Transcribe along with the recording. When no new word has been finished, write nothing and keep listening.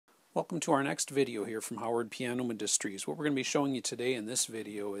Welcome to our next video here from Howard Piano Industries. What we're going to be showing you today in this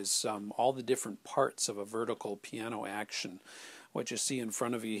video is all the different parts of a vertical piano action. What you see in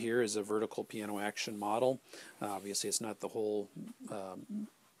front of you here is a vertical piano action model. Obviously it's not the whole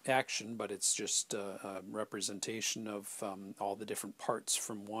action, but it's just a representation of all the different parts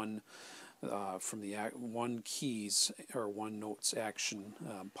from one keys or one note's action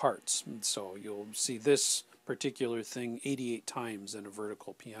parts. And so you'll see this particular thing 88 times in a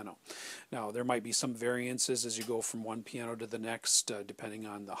vertical piano. Now there might be some variances as you go from one piano to the next, depending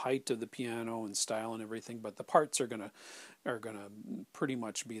on the height of the piano and style and everything, but the parts are gonna pretty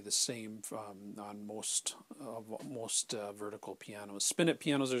much be the same on most vertical pianos. Spinet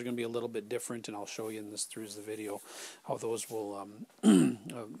pianos are going to be a little bit different, and I'll show you in this through the video how those will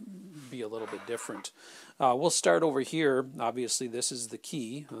be a little bit different. We'll start over here. Obviously this is the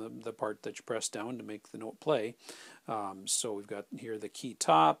key, the part that you press down to make the note play. So we've got here the key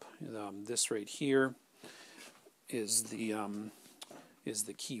top. This right here is the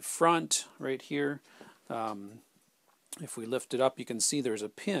key front right here. If we lift it up, you can see there's a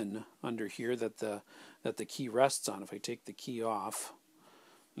pin under here that the key rests on. If I take the key off,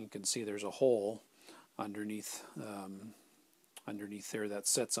 you can see there's a hole underneath there that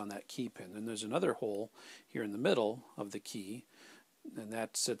sits on that key pin. And there's another hole here in the middle of the key, and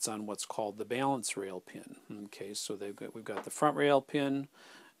that sits on what's called the balance rail pin. Okay, so we've got the front rail pin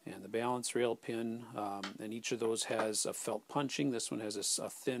and the balance rail pin, and each of those has a felt punching. This one has a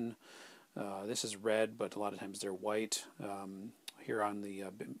thin. This is red, but a lot of times they're white. Here on the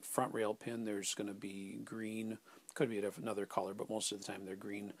front rail pin, there's going to be green. Could be another color, but most of the time they're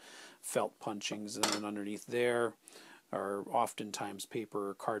green felt punchings. And then underneath there are oftentimes paper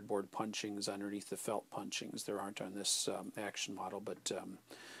or cardboard punchings underneath the felt punchings. There aren't on this action model, but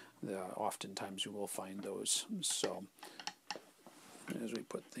oftentimes you will find those. So as we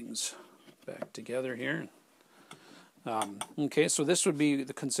put things back together here. Okay, so this would be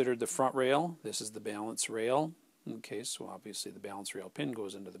considered the front rail. This is the balance rail. Okay, so obviously the balance rail pin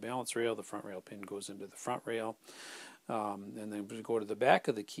goes into the balance rail, the front rail pin goes into the front rail. And then we go to the back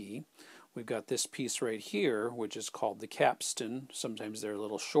of the key. We've got this piece right here, which is called the capstan. Sometimes they're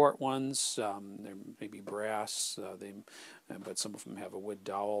little short ones. They're maybe brass, but some of them have a wood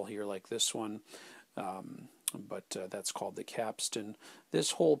dowel here like this one. But that's called the capstan.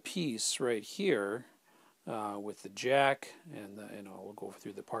 This whole piece right here, with the jack, and we'll go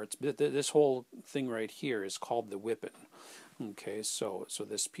through the parts. But this whole thing right here is called the whippen. Okay, so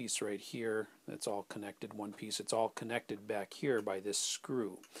this piece right here, that's all connected, one piece, it's all connected back here by this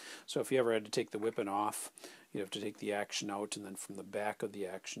screw. So if you ever had to take the whippen off, you have to take the action out, and then from the back of the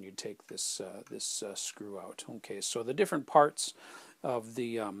action you take this screw out. Okay, so the different parts of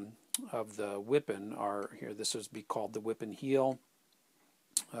the whippen are here. This would be called the whippen heel.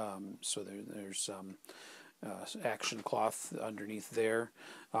 So there's action cloth underneath there.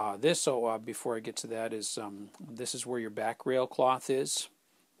 Before I get to that, this is where your back rail cloth is.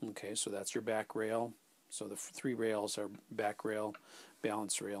 Okay, so that's your back rail. So the three rails are back rail,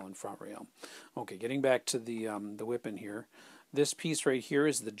 balance rail, and front rail. Okay, getting back to the whippen here. This piece right here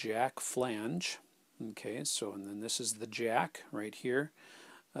is the jack flange. Okay, so and then this is the jack right here.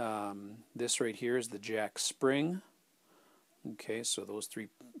 This right here is the jack spring. Okay, so those three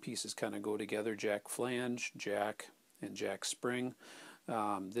pieces kind of go together, jack flange, jack, and jack spring.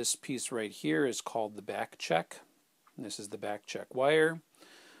 This piece right here is called the back check. This is the back check wire.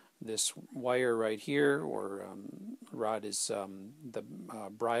 This wire right here, or rod, is the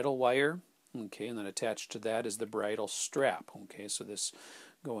bridle wire. Okay, and then attached to that is the bridle strap. Okay, so this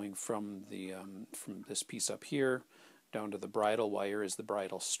going from this piece up here down to the bridle wire is the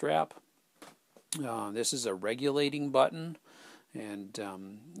bridle strap. This is a regulating button, and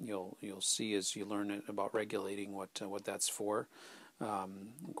you'll see as you learn about regulating what that's for.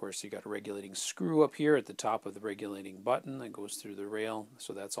 Of course, you got a regulating screw up here at the top of the regulating button that goes through the rail,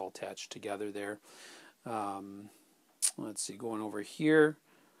 so that's all attached together there. Let's see, going over here.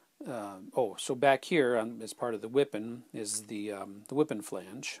 So back here as part of the whippen is the whippen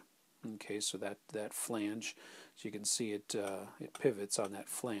flange. Okay, so that flange, so you can see it pivots on that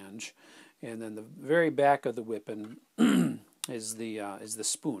flange. And then the very back of the whippen is the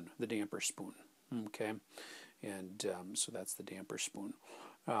spoon, the damper spoon. Okay, and so that's the damper spoon.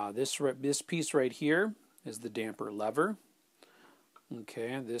 This piece right here is the damper lever.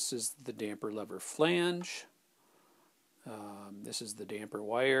 Okay, this is the damper lever flange. This is the damper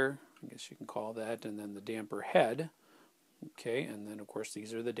wire, I guess you can call that, and then the damper head. Okay, and then of course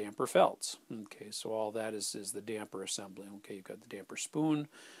these are the damper felts. Okay, so all that is the damper assembly. Okay, you've got the damper spoon,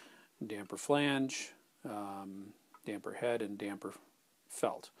 damper flange, damper head, and damper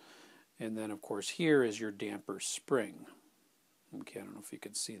felt. And then of course here is your damper spring. Okay, I don't know if you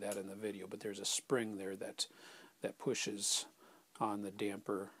can see that in the video, but there's a spring there that pushes on the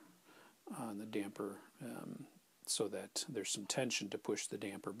damper so that there's some tension to push the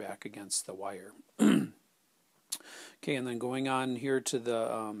damper back against the wire. Okay, and then going on here to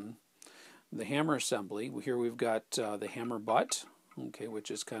the hammer assembly. Here we've got the hammer butt, okay,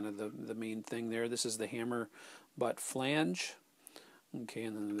 which is kind of the main thing there. This is the hammer butt flange. Okay,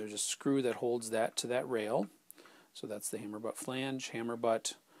 and then there's a screw that holds that to that rail. So that's the hammer butt flange, hammer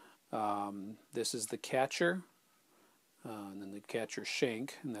butt. This is the catcher, and then the catcher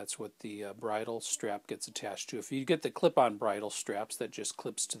shank, and that's what the bridle strap gets attached to. If you get the clip-on bridle straps, that just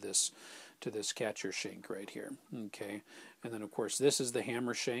clips to this catcher shank right here. Okay, and then of course this is the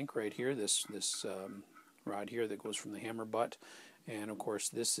hammer shank right here. This rod here that goes from the hammer butt, and of course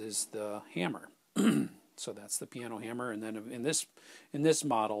this is the hammer. So that's the piano hammer, and then in this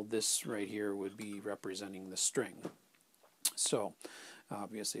model, this right here would be representing the string. So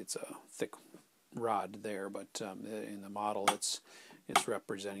obviously it's a thick rod there, but in the model it's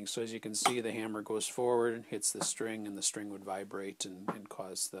representing. So as you can see, the hammer goes forward, hits the string, and the string would vibrate and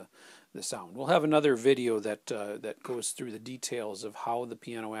cause the sound. We'll have another video that goes through the details of how the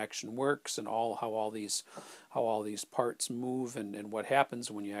piano action works and how all these parts move and what happens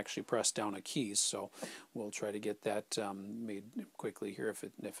when you actually press down a key. So we'll try to get that made quickly here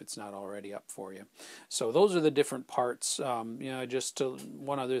if it's not already up for you. So those are the different parts. Just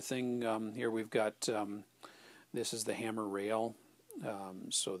one other thing here, we've got this is the hammer rail.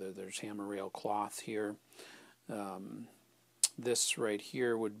 So there's hammer rail cloth here. This right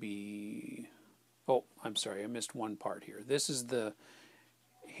here would be, oh, I'm sorry, I missed one part here. This is the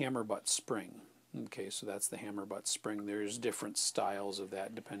hammer butt spring. Okay, so that's the hammer butt spring. There's different styles of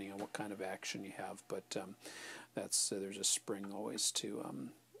that depending on what kind of action you have, but there's a spring always to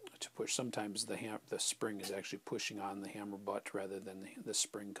push. Sometimes the spring is actually pushing on the hammer butt rather than the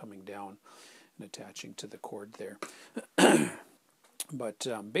spring coming down and attaching to the cord there. But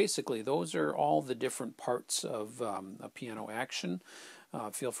basically, those are all the different parts of a piano action.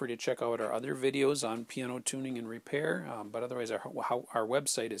 Feel free to check out our other videos on piano tuning and repair. But otherwise, our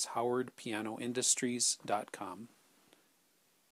website is howardpianoindustries.com.